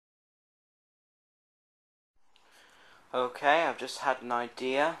Okay, I've just had an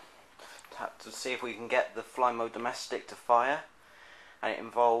idea to see if we can get the Flymo domestic to fire, and it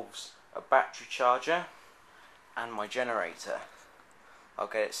involves a battery charger and my generator. I'll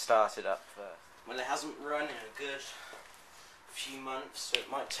get it started up first. Well, it hasn't run in a good few months, so it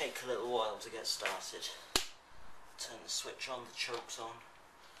might take a little while to get started. Turn the switch on, the choke's on.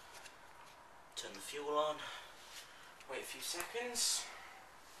 Turn the fuel on. Wait a few seconds.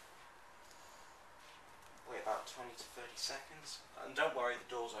 Wait about 20 to 30 seconds. And don't worry,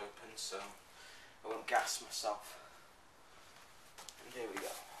 the door's open, so I won't gas myself. And here we go.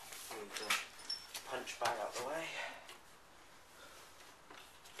 Move the punch bag out the way.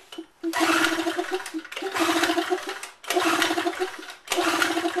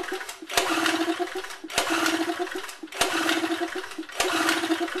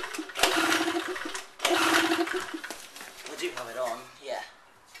 I do have it on, yeah.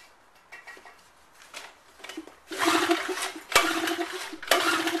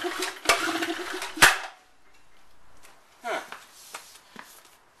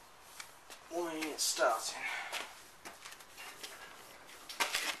 Warning, it's starting.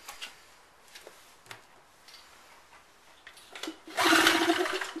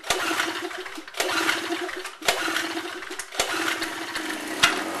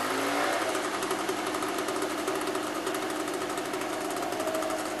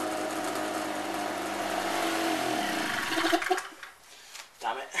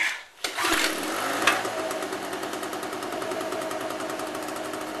 Damn it.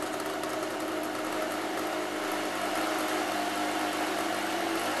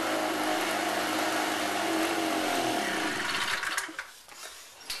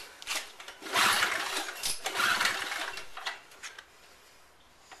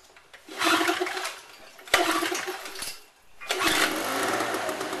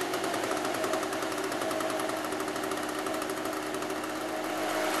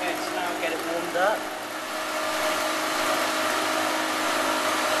 Get it warmed up.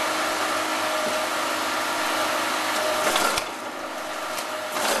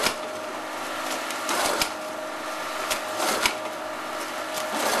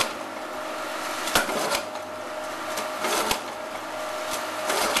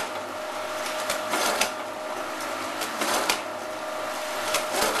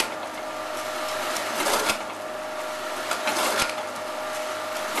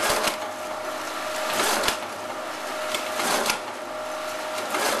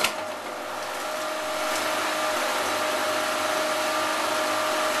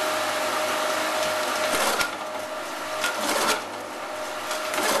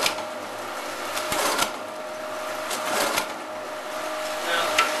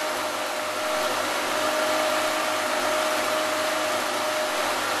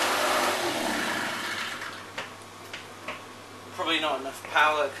 Probably not enough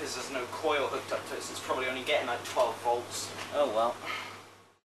power because there's no coil hooked up to it, so it's probably only getting like 12 volts. Oh well.